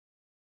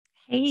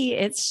Hey,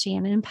 it's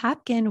Shannon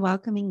Popkin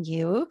welcoming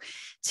you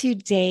to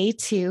day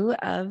 2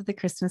 of the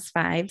Christmas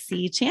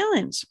 5C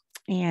challenge.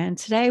 And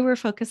today we're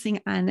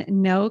focusing on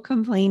no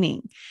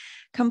complaining.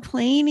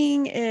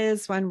 Complaining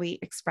is when we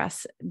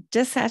express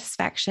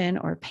dissatisfaction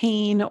or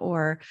pain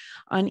or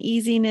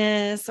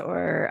uneasiness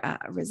or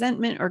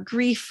resentment or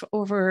grief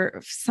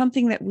over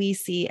something that we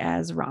see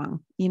as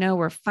wrong.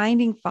 We're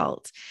finding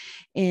fault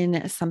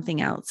in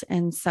something else.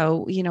 And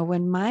so,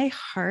 when my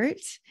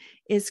heart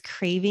is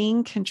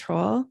craving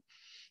control,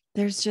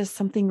 there's just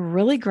something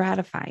really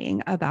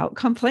gratifying about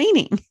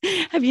complaining.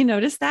 Have you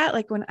noticed that?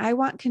 Like when I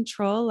want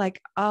control,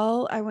 like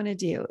all I want to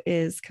do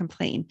is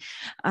complain.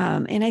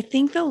 And I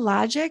think the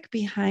logic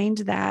behind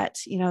that,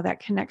 that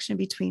connection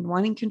between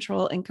wanting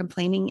control and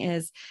complaining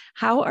is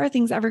how are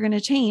things ever going to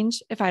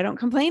change if I don't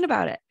complain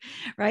about it?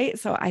 Right.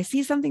 So I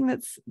see something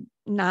that's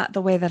not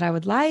the way that I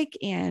would like,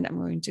 and I'm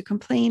going to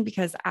complain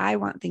because I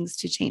want things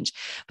to change.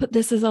 But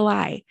this is a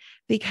lie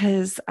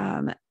because,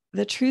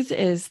 the truth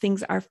is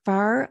things are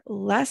far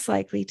less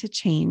likely to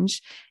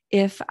change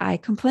if I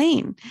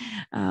complain.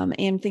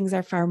 And things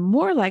are far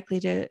more likely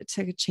to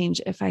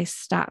change if I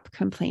stop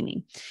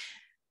complaining.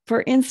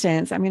 For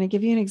instance, I'm going to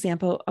give you an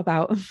example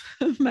about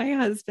my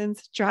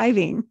husband's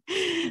driving.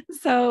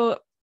 So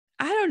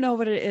I don't know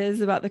what it is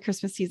about the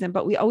Christmas season,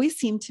 but we always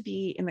seem to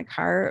be in the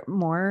car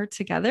more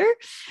together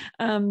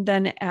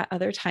than at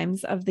other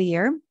times of the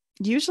year.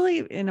 Usually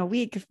in a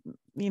week,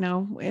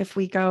 if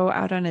we go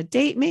out on a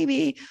date,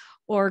 maybe,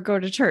 or go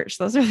to church.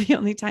 Those are the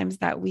only times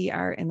that we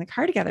are in the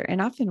car together. And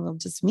often we'll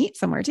just meet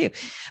somewhere too.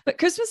 But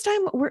Christmas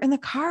time, we're in the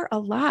car a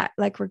lot.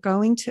 Like we're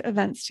going to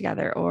events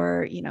together,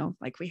 or,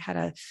 like we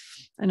had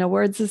an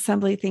awards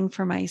assembly thing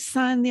for my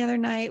son the other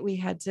night.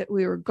 We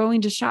were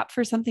going to shop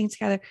for something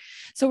together.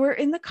 So we're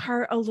in the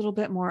car a little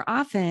bit more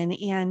often.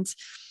 And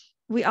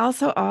we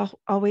also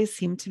always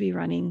seem to be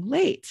running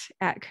late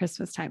at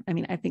Christmas time. I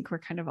mean, I think we're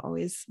kind of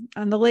always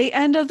on the late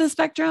end of the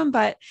spectrum,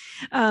 but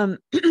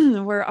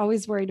we're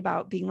always worried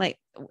about being late.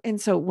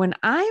 And so when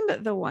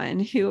I'm the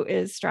one who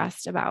is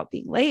stressed about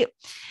being late,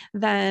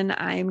 then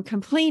I'm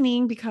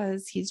complaining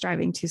because he's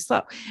driving too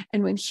slow.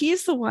 And when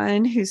he's the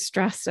one who's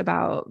stressed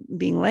about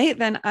being late,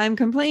 then I'm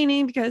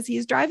complaining because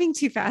he's driving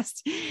too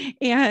fast.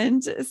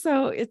 And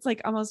so it's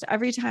like almost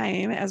every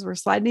time as we're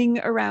sliding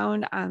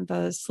around on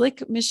the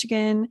slick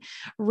Michigan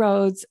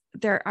roads,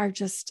 there are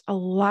just a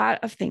lot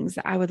of things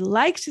that I would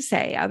like to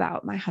say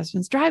about my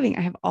husband's driving.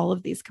 I have all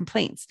of these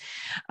complaints.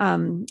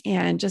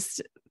 And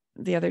just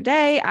the other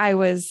day,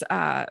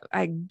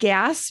 I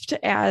gasped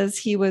as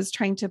he was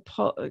trying to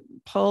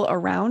pull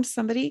around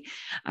somebody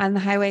on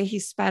the highway. He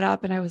sped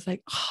up and I was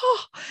like,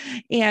 oh,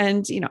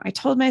 and, I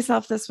told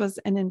myself this was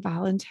an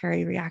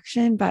involuntary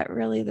reaction, but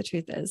really the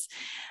truth is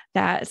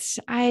that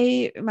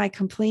my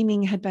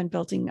complaining had been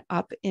building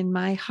up in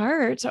my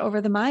heart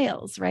over the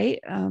miles, right?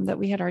 That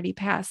we had already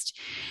passed.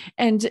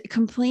 And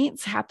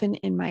complaints happen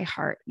in my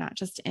heart, not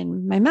just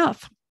in my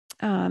mouth.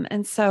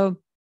 And so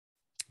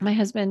my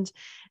husband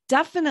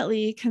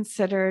definitely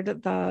considered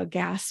the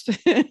gasp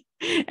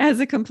as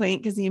a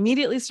complaint because he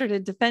immediately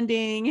started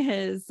defending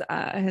his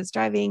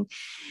driving.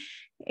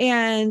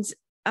 And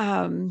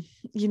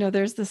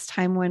there's this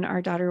time when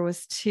our daughter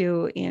was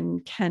 2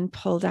 and Ken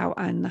pulled out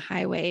on the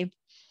highway,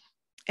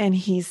 and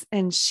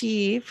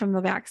she from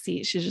the back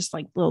seat, she's just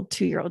like little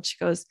 2-year-old. She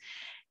goes,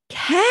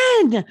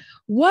 Ken,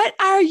 what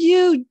are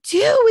you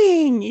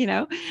doing?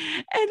 And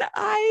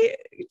I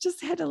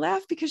just had to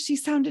laugh because she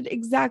sounded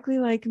exactly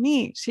like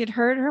me. She had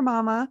heard her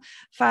mama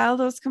file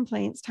those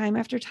complaints time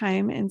after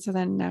time. And so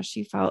then now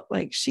she felt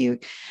like she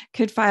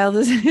could file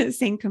the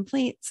same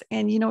complaints.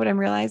 And you know what I'm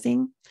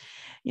realizing?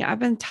 I've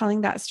been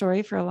telling that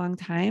story for a long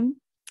time.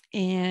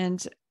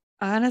 And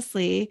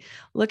honestly,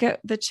 look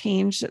at the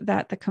change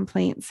that the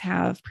complaints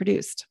have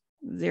produced.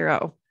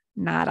 0.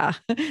 Nada,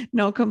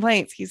 no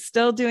complaints. He's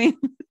still doing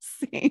the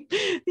same.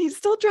 He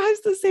still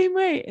drives the same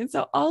way. And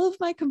so all of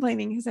my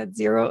complaining has had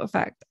 0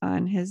 effect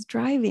on his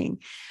driving,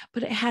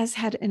 but it has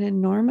had an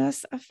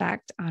enormous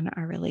effect on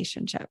our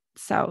relationship.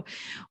 So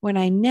when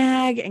I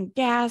nag and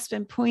gasp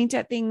and point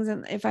at things,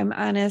 and if I'm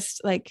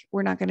honest, like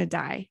we're not going to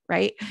die,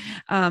 right?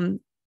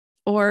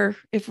 Or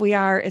if we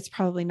are, it's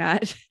probably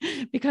not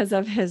because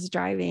of his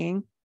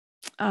driving.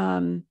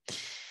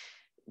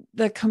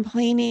 The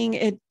complaining,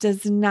 it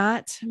does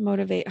not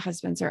motivate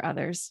husbands or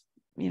others,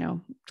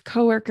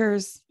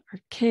 coworkers, our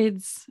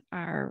kids,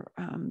 our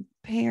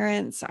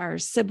parents, our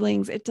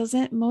siblings. It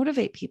doesn't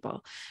motivate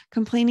people.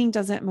 Complaining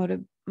doesn't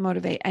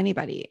motivate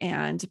anybody.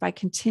 And by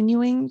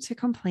continuing to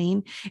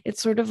complain,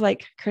 it's sort of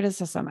like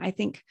criticism. I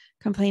think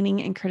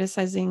complaining and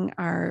criticizing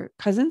are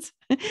cousins,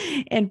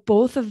 and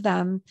both of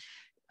them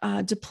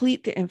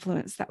deplete the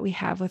influence that we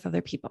have with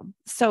other people.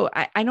 So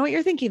I know what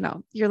you're thinking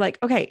though. You're like,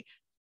 okay,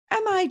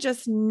 am I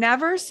just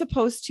never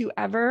supposed to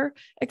ever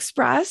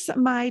express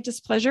my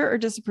displeasure or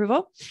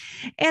disapproval?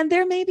 And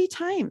there may be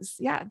times.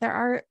 Yeah,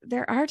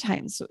 there are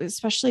times,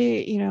 especially,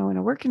 in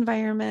a work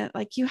environment,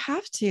 like you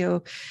have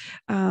to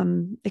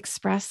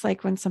express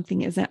like when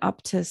something isn't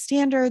up to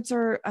standards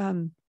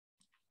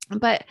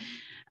but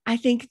I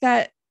think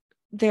that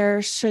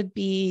there should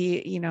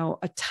be,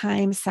 a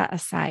time set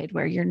aside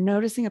where you're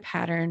noticing a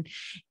pattern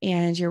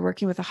and you're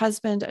working with a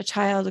husband, a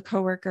child, a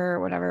coworker,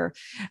 whatever.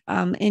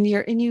 And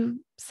you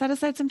set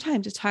aside some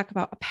time to talk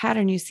about a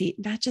pattern you see,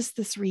 not just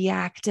this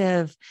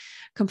reactive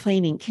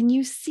complaining. Can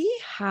you see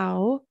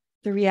how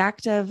the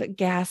reactive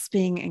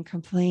gasping and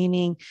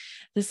complaining,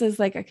 this is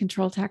like a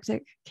control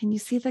tactic? Can you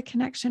see the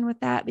connection with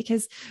that?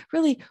 Because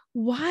really,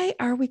 why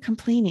are we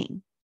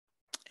complaining?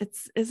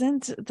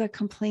 Isn't the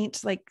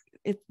complaint like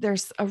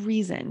there's a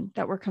reason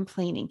that we're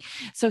complaining.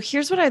 So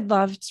here's what I'd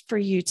love for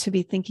you to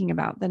be thinking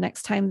about the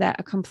next time that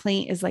a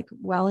complaint is like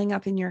welling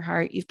up in your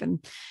heart.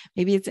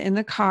 Maybe it's in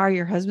the car,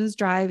 your husband's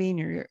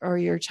driving, or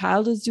your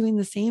child is doing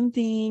the same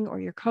thing,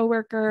 or your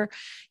coworker,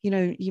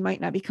 you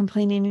might not be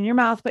complaining in your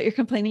mouth, but you're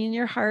complaining in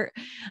your heart.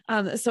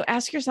 So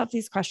ask yourself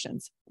these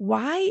questions.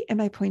 Why am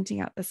I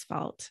pointing out this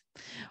fault?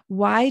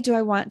 Why do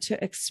I want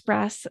to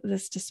express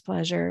this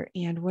displeasure?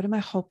 And what am I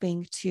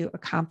hoping to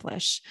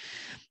accomplish?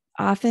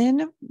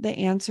 Often the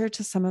answer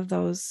to some of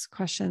those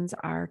questions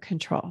are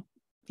control.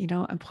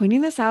 I'm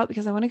pointing this out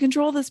because I want to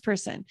control this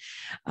person.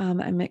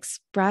 I'm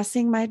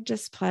expressing my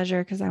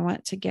displeasure because I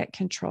want to get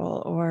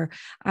control, or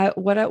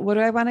what do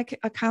I want to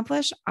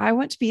accomplish? I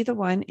want to be the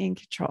one in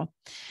control.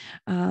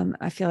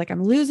 I feel like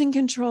I'm losing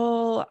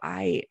control.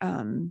 I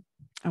want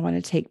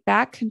to take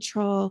back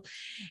control.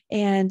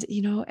 And,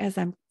 as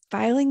I'm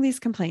filing these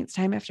complaints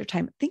time after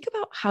time, think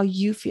about how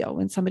you feel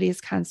when somebody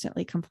is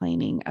constantly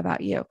complaining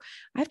about you.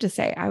 I have to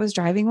say, I was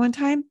driving one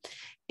time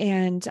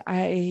and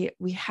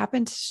we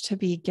happened to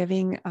be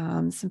giving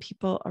some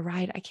people a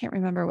ride. I can't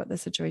remember what the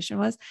situation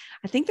was.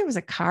 I think there was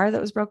a car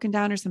that was broken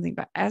down or something,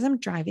 but as I'm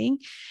driving,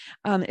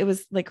 it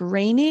was like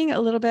raining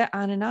a little bit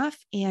on and off,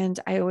 and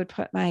I would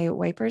put my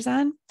wipers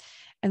on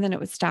and then it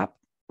would stop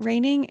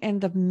raining.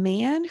 And the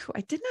man who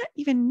I did not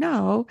even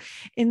know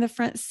in the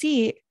front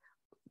seat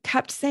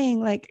kept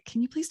saying, like,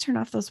 can you please turn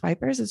off those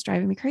wipers? It's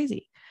driving me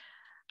crazy.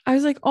 I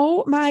was like,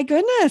 oh my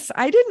goodness.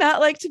 I did not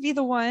like to be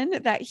the one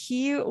that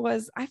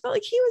I felt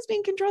like he was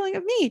being controlling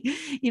of me.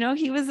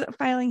 He was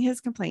filing his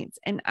complaints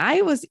and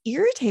I was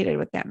irritated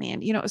with that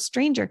man, a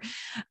stranger.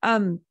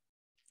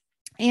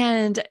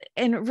 And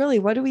really,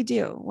 what do we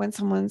do when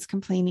someone's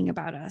complaining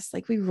about us?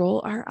 Like, we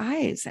roll our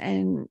eyes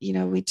and,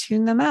 we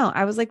tune them out.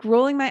 I was like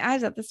rolling my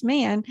eyes at this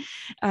man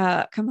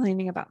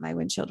complaining about my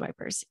windshield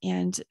wipers.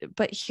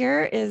 But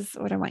here is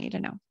what I want you to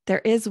know. There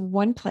is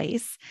one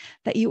place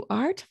that you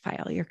are to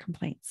file your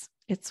complaints.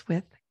 It's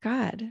with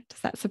God. Does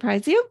that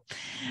surprise you?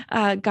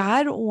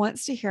 God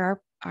wants to hear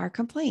our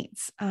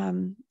complaints.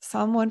 Psalm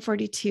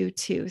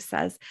 142:2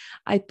 says,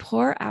 I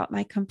pour out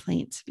my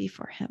complaint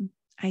before him.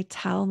 I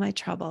tell my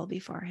trouble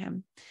before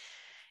him.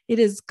 It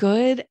is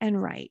good and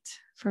right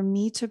for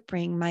me to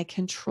bring my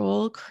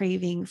control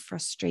craving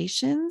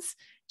frustrations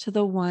to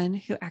the one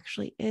who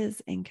actually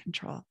is in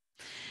control.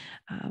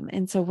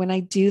 And so when I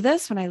do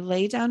this, when I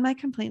lay down my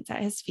complaints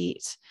at his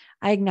feet,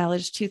 I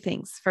acknowledge two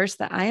things. First,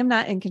 that I am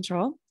not in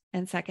control.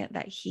 And second,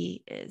 that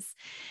he is.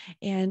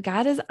 And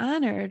God is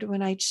honored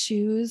when I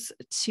choose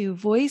to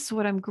voice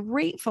what I'm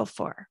grateful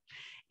for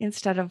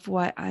instead of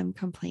what I'm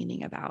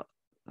complaining about.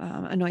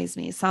 Annoys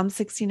me. Psalm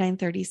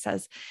 69:30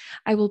 says,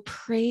 I will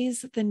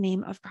praise the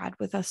name of God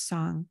with a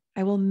song.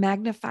 I will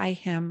magnify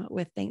him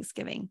with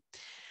thanksgiving.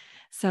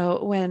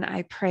 So when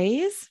I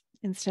praise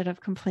instead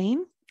of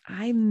complain,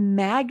 I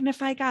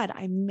magnify God.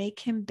 I make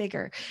him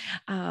bigger.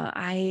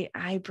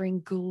 I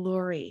bring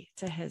glory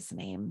to his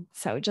name.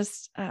 So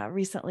just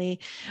recently,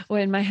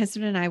 when my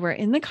husband and I were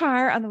in the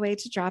car on the way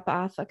to drop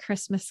off a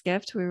Christmas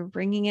gift, we were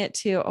bringing it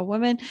to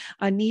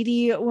a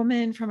needy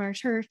woman from our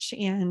church.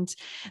 And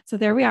so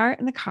there we are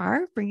in the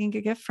car bringing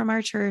a gift from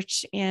our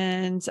church.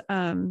 And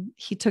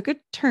he took a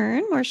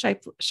turn more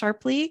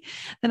sharply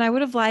than I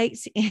would have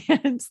liked.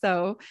 And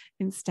so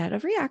instead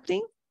of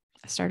reacting,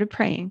 I started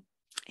praying.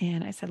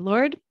 And I said,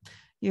 Lord,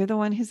 you're the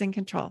one who's in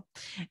control,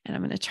 and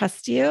I'm going to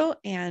trust you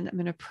and I'm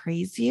going to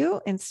praise you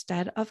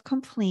instead of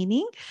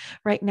complaining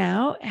right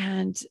now.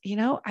 And,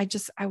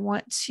 I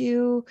want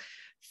to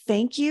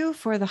thank you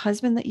for the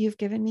husband that you've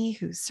given me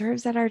who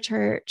serves at our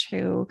church,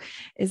 who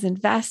is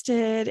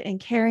invested in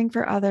caring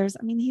for others.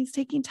 I mean, he's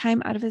taking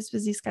time out of his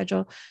busy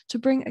schedule to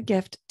bring a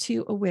gift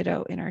to a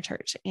widow in our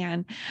church.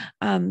 And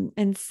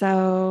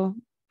so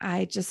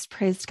I just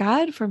praised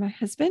God for my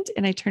husband,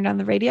 and I turned on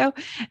the radio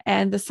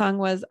and the song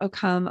was, O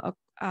come,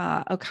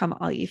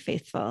 all ye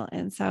faithful.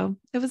 And so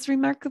it was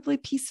remarkably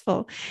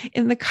peaceful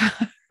in the car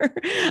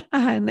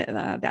on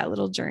that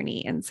little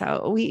journey. And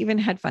so we even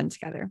had fun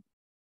together.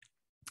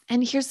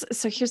 And here's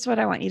what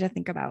I want you to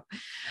think about.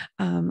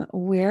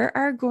 Where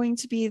are going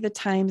to be the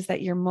times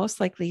that you're most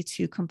likely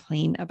to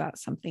complain about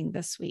something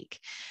this week?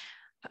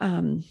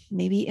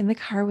 Maybe in the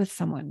car with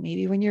someone,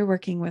 maybe when you're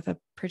working with a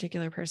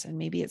particular person,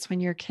 maybe it's when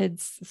your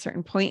kids a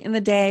certain point in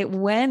the day.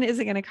 When is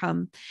it going to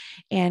come?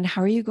 And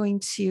how are you going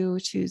to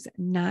choose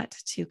not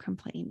to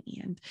complain?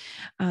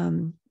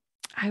 And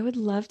I would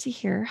love to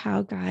hear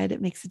how God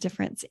makes a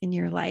difference in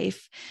your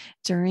life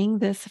during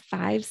this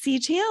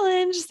 5C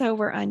challenge. So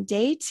we're on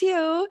day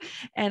 2,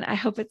 and I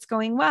hope it's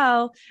going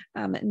well.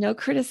 No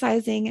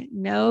criticizing,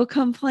 no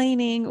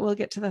complaining. We'll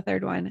get to the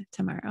third one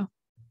tomorrow.